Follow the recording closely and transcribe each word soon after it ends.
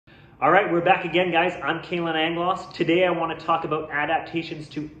All right, we're back again, guys. I'm Kalen Anglos. Today I want to talk about adaptations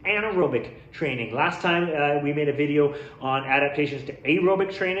to anaerobic training. Last time we made a video on adaptations to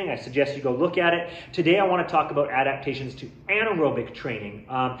aerobic training. I suggest you go look at it. Today I want to talk about adaptations to anaerobic training.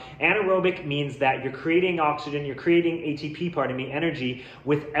 Anaerobic means that you're creating oxygen, you're creating ATP, energy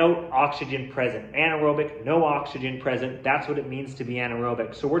without oxygen present. Anaerobic, no oxygen present. That's what it means to be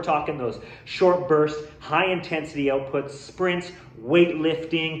anaerobic. So we're talking those short bursts, high intensity outputs, sprints,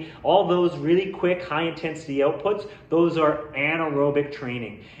 weightlifting, all those really quick high intensity outputs, those are anaerobic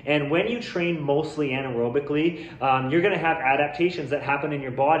training. And when you train mostly anaerobically, you're going to have adaptations that happen in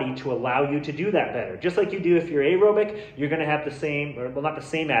your body to allow you to do that better. Just like you do if you're aerobic, you're going to have the same, or well, not the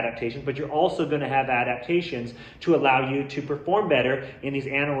same adaptations, but you're also going to have adaptations to allow you to perform better in these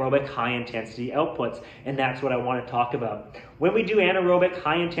anaerobic high intensity outputs. And that's what I want to talk about. When we do anaerobic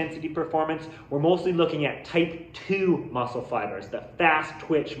high intensity performance, we're mostly looking at type 2 muscle fibers, the fast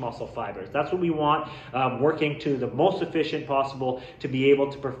twitch muscle fibers. That's what we want, working to the most efficient possible to be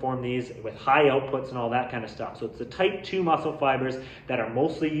able to perform these with high outputs and all that kind of stuff. So it's the type 2 muscle fibers that are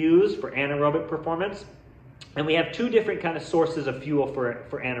mostly used for anaerobic performance. And we have two different kind of sources of fuel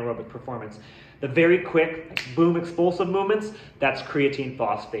for anaerobic performance. The very quick boom explosive movements, that's creatine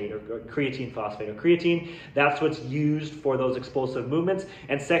phosphate or creatine, that's what's used for those explosive movements.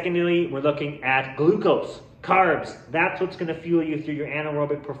 And secondly, we're looking at glucose, carbs. That's what's going to fuel you through your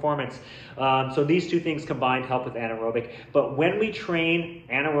anaerobic performance. So these two things combined help with anaerobic. But when we train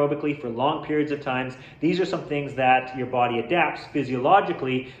anaerobically for long periods of times, these are some things that your body adapts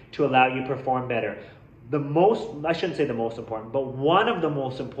physiologically to allow you to perform better. I shouldn't say the most important, but one of the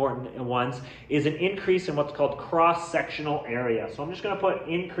most important ones is an increase in what's called cross-sectional area. So I'm just going to put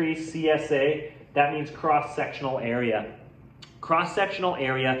increase CSA. That means cross-sectional area. Cross-sectional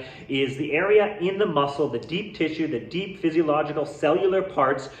area is the area in the muscle, the deep tissue, the deep physiological cellular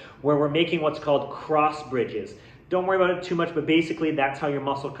parts where we're making what's called cross bridges. Don't worry about it too much, but basically that's how your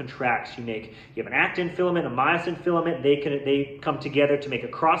muscle contracts. You have an actin filament, a myosin filament. They come together to make a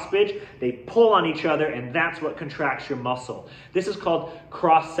cross bridge. They pull on each other, and that's what contracts your muscle. This is called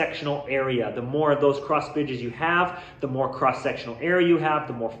cross-sectional area. The more of those cross bridges you have, the more cross-sectional area you have,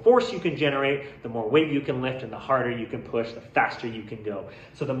 the more force you can generate, the more weight you can lift, and the harder you can push, the faster you can go.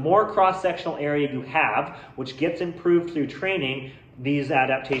 So the more cross-sectional area you have, which gets improved through training, these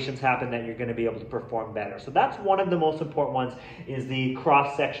adaptations happen that you're going to be able to perform better. So that's one of the most important ones, is the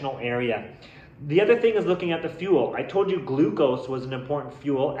cross-sectional area. The other thing is looking at the fuel. I told you glucose was an important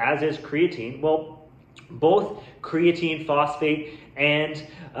fuel, as is creatine. Well, both creatine phosphate and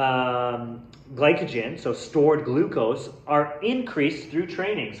glycogen, so stored glucose, are increased through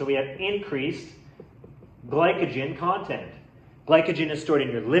training. So we have increased glycogen content. Glycogen is stored in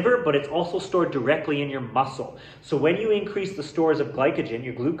your liver, but it's also stored directly in your muscle. So when you increase the stores of glycogen,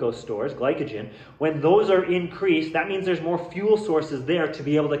 your glucose stores, glycogen, when those are increased, that means there's more fuel sources there to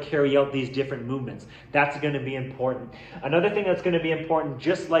be able to carry out these different movements. That's going to be important. Another thing that's going to be important,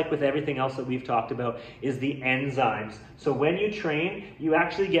 just like with everything else that we've talked about, is the enzymes. So when you train, you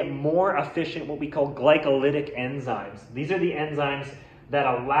actually get more efficient, what we call glycolytic enzymes. These are the enzymes that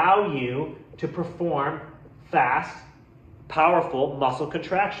allow you to perform fast, powerful muscle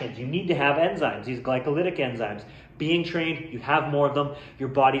contractions. You need to have enzymes, these glycolytic enzymes. Being trained, you have more of them, your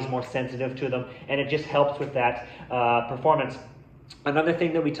body's more sensitive to them, and it just helps with that performance. Another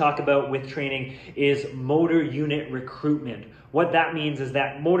thing that we talk about with training is motor unit recruitment. What that means is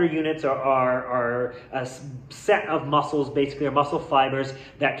that motor units are a set of muscles, basically, are muscle fibers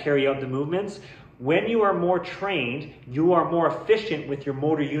that carry out the movements. When you are more trained, you are more efficient with your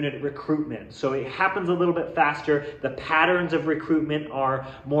motor unit recruitment. So it happens a little bit faster. The patterns of recruitment are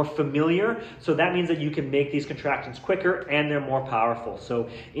more familiar. So that means that you can make these contractions quicker and they're more powerful. So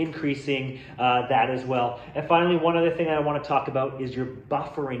increasing that as well. And finally, one other thing I want to talk about is your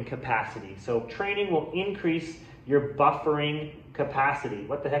buffering capacity. So training will increase your buffering capacity.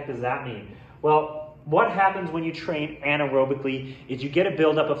 What the heck does that mean? Well, what happens when you train anaerobically is you get a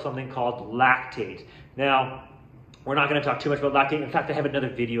buildup of something called lactate. Now, we're not going to talk too much about lactate. In fact, I have another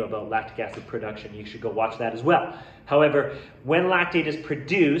video about lactic acid production. You should go watch that as well. However, when lactate is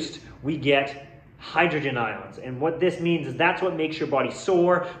produced, we get hydrogen ions. And what this means is that's what makes your body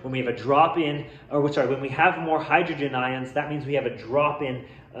sore. When we have a drop in, when we have more hydrogen ions, that means we have a drop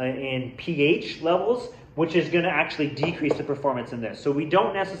in pH levels, which is going to actually decrease the performance in this. So we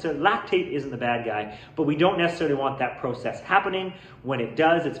don't necessarily, lactate isn't the bad guy, but we don't necessarily want that process happening. When it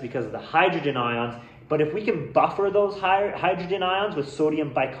does, it's because of the hydrogen ions. But if we can buffer those hydrogen ions with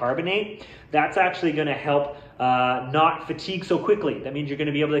sodium bicarbonate, that's actually going to help not fatigue so quickly. That means you're going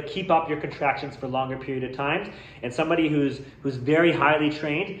to be able to keep up your contractions for longer period of times. And somebody who's very highly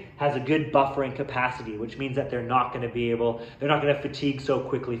trained has a good buffering capacity, which means that they're not going to fatigue so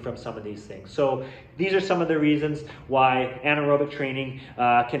quickly from some of these things. So these are some of the reasons why anaerobic training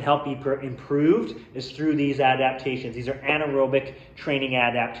can help be improved, is through these adaptations. These are anaerobic training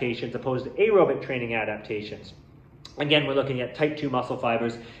adaptations opposed to aerobic training adaptations. Again, we're looking at type 2 muscle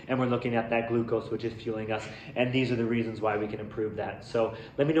fibers, and we're looking at that glucose, which is fueling us, and these are the reasons why we can improve that. So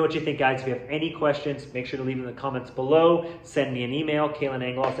let me know what you think, guys. If you have any questions, make sure to leave them in the comments below. Send me an email,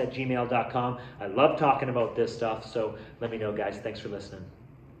 kaylananglos@gmail.com. I love talking about this stuff, so let me know, guys. Thanks for listening.